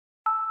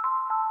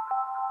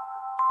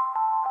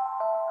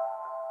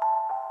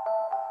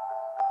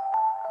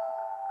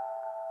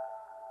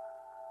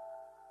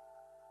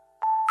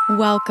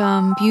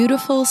Welcome,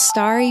 beautiful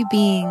starry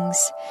beings,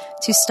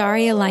 to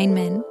Starry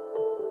Alignment,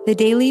 the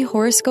daily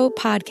horoscope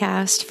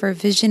podcast for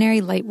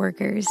visionary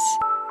lightworkers.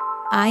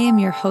 I am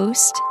your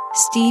host,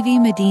 Stevie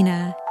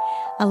Medina,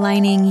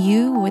 aligning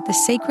you with the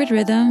sacred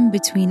rhythm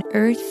between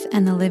earth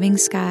and the living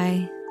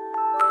sky.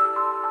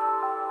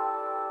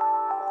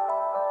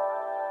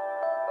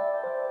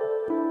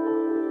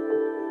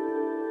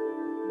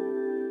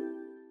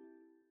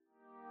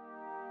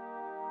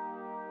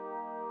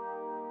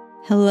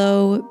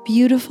 Hello,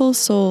 beautiful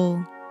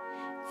soul.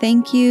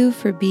 Thank you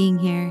for being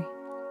here.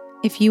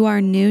 If you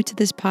are new to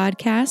this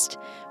podcast,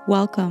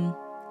 welcome.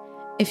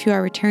 If you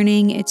are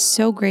returning, it's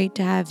so great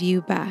to have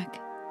you back.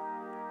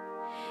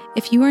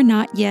 If you are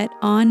not yet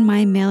on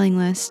my mailing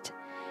list,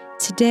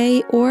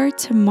 today or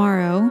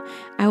tomorrow,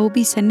 I will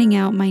be sending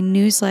out my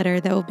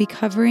newsletter that will be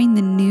covering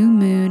the new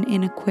moon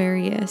in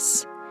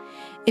Aquarius.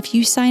 If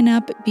you sign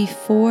up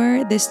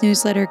before this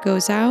newsletter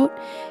goes out,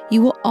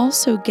 you will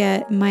also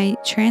get my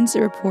transit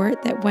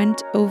report that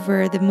went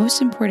over the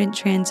most important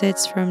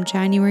transits from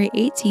January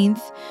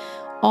 18th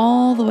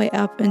all the way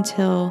up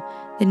until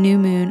the new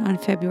moon on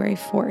February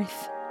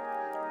 4th.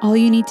 All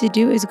you need to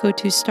do is go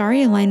to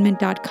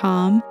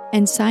starryalignment.com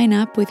and sign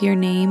up with your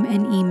name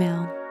and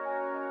email.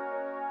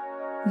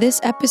 This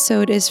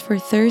episode is for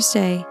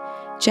Thursday,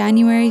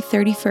 January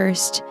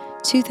 31st,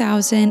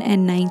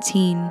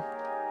 2019.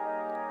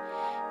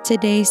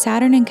 Today,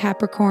 Saturn in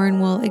Capricorn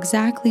will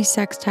exactly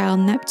sextile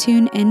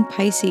Neptune in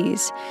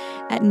Pisces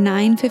at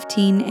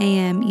 9:15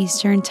 a.m.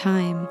 Eastern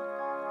Time.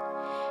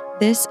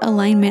 This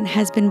alignment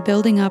has been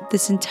building up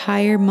this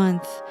entire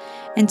month,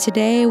 and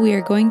today we are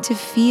going to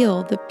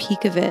feel the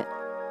peak of it.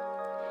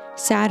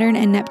 Saturn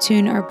and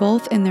Neptune are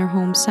both in their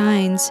home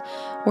signs,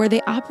 where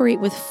they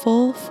operate with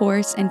full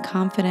force and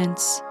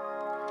confidence.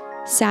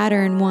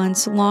 Saturn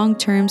wants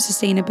long-term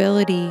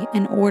sustainability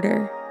and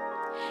order.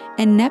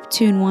 And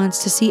Neptune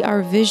wants to see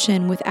our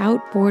vision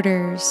without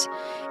borders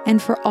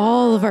and for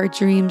all of our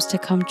dreams to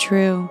come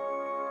true.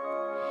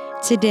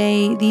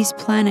 Today, these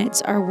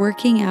planets are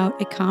working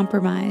out a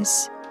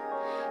compromise.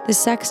 The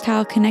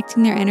sextile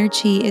connecting their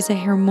energy is a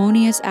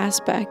harmonious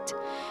aspect,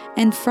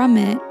 and from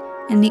it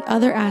and the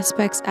other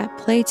aspects at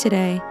play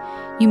today,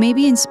 you may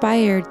be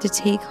inspired to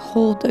take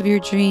hold of your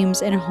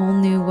dreams in a whole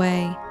new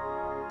way.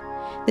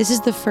 This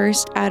is the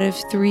first out of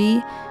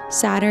 3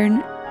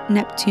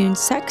 Saturn-Neptune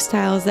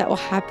sextiles that will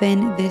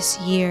happen this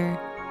year.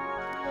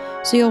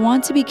 So you'll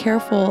want to be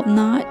careful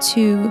not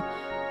to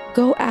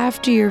go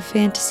after your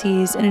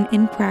fantasies in an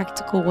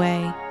impractical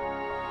way.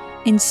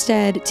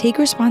 Instead, take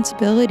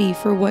responsibility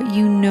for what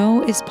you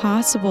know is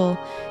possible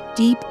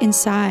deep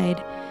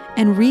inside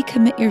and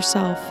recommit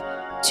yourself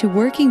to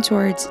working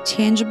towards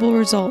tangible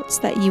results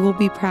that you will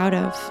be proud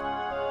of.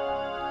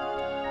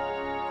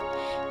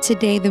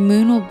 Today, the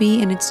moon will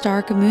be in its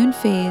dark moon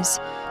phase,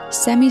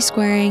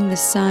 semi-squaring the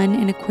sun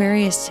in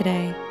Aquarius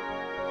today.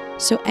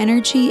 So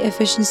energy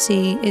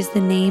efficiency is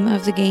the name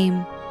of the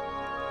game.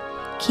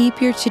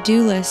 Keep your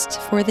to-do list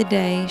for the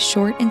day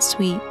short and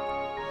sweet.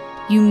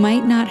 You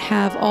might not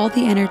have all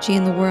the energy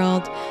in the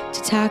world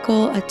to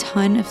tackle a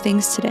ton of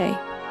things today.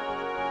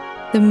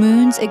 The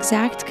moon's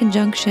exact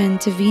conjunction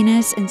to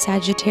Venus and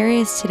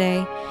Sagittarius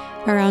today,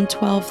 around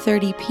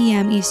 12:30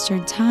 p.m.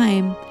 Eastern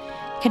Time,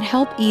 can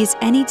help ease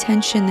any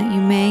tension that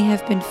you may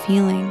have been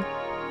feeling.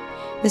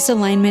 This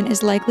alignment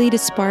is likely to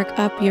spark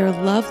up your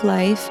love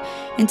life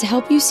and to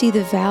help you see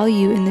the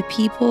value in the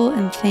people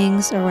and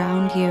things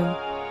around you.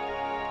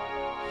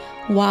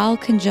 While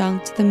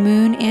conjunct, the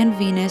moon and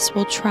Venus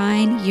will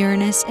trine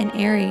Uranus and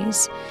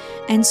Aries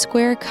and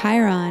square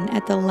Chiron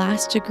at the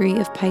last degree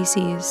of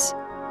Pisces.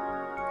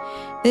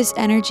 This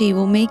energy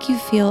will make you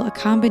feel a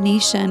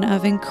combination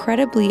of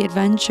incredibly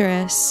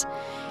adventurous,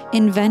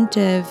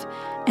 inventive,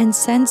 and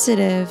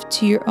sensitive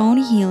to your own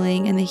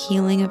healing and the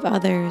healing of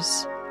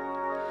others.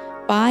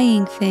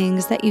 Buying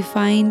things that you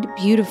find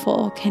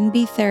beautiful can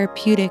be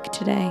therapeutic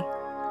today.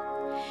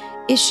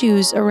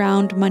 Issues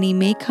around money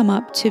may come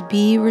up to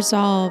be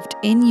resolved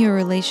in your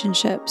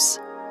relationships.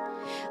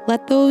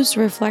 Let those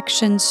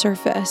reflections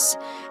surface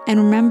and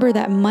remember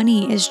that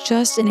money is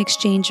just an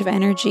exchange of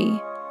energy.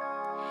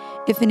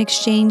 If an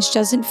exchange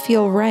doesn't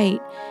feel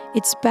right,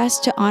 it's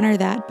best to honor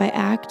that by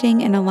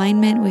acting in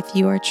alignment with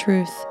your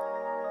truth.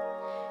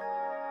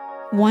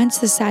 Once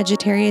the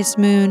Sagittarius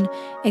moon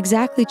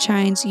exactly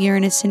trines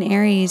Uranus in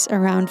Aries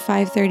around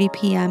 5:30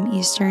 p.m.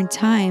 Eastern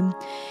Time,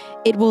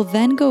 it will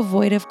then go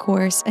void of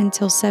course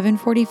until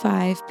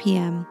 7:45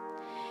 p.m.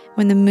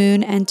 when the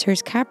moon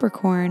enters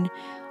Capricorn,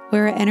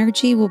 where our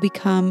energy will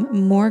become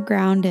more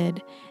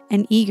grounded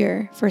and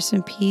eager for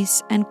some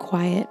peace and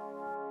quiet.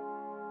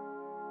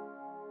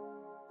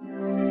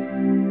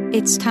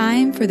 It's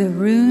time for the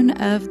rune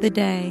of the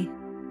day.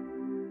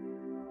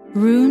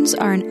 Runes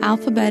are an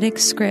alphabetic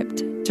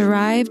script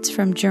derived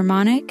from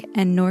Germanic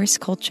and Norse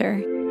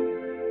culture.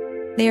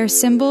 They are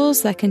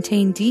symbols that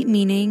contain deep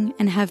meaning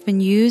and have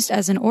been used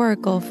as an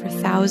oracle for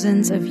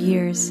thousands of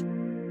years.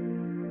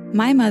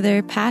 My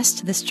mother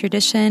passed this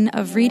tradition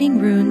of reading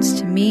runes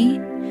to me,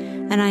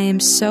 and I am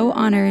so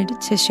honored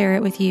to share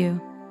it with you.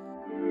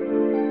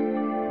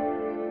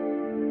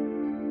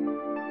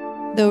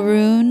 The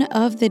rune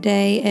of the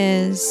day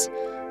is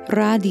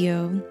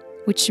Radio,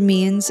 which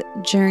means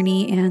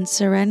journey and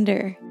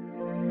surrender.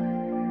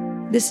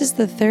 This is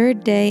the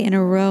third day in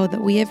a row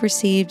that we have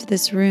received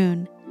this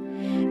rune,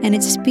 and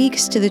it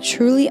speaks to the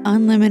truly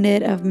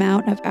unlimited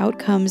amount of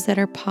outcomes that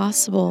are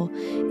possible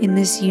in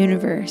this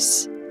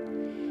universe.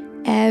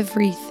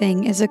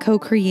 Everything is a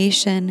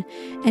co-creation,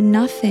 and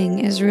nothing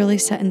is really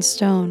set in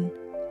stone.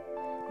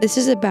 This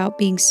is about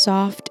being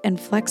soft and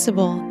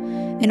flexible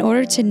in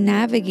order to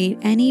navigate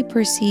any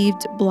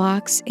perceived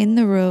blocks in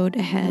the road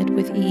ahead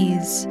with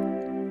ease.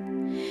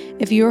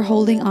 If you're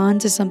holding on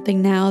to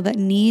something now that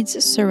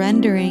needs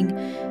surrendering,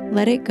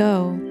 let it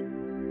go.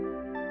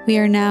 We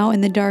are now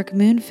in the dark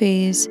moon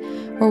phase,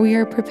 where we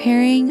are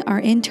preparing our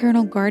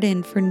internal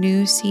garden for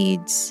new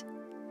seeds.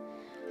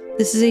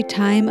 This is a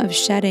time of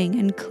shedding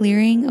and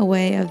clearing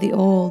away of the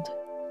old.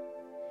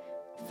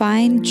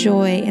 Find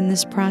joy in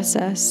this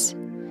process,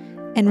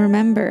 and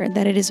remember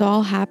that it is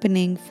all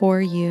happening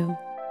for you.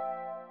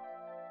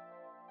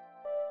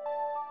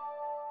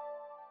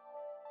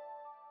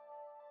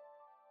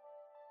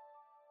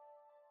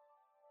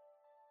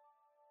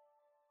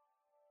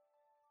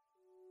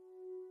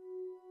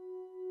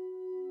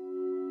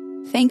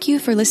 Thank you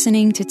for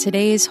listening to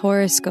today's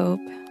horoscope.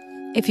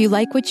 If you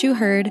like what you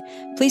heard,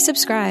 please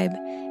subscribe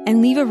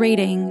and leave a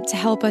rating to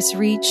help us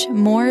reach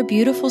more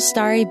beautiful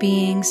starry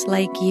beings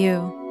like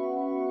you.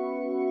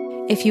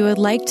 If you would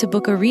like to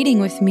book a reading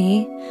with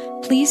me,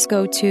 please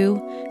go to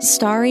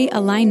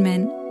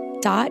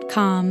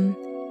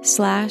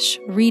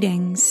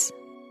starryalignment.com/readings.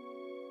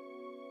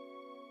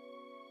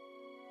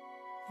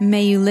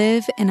 May you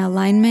live in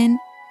alignment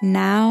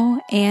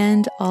now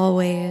and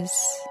always.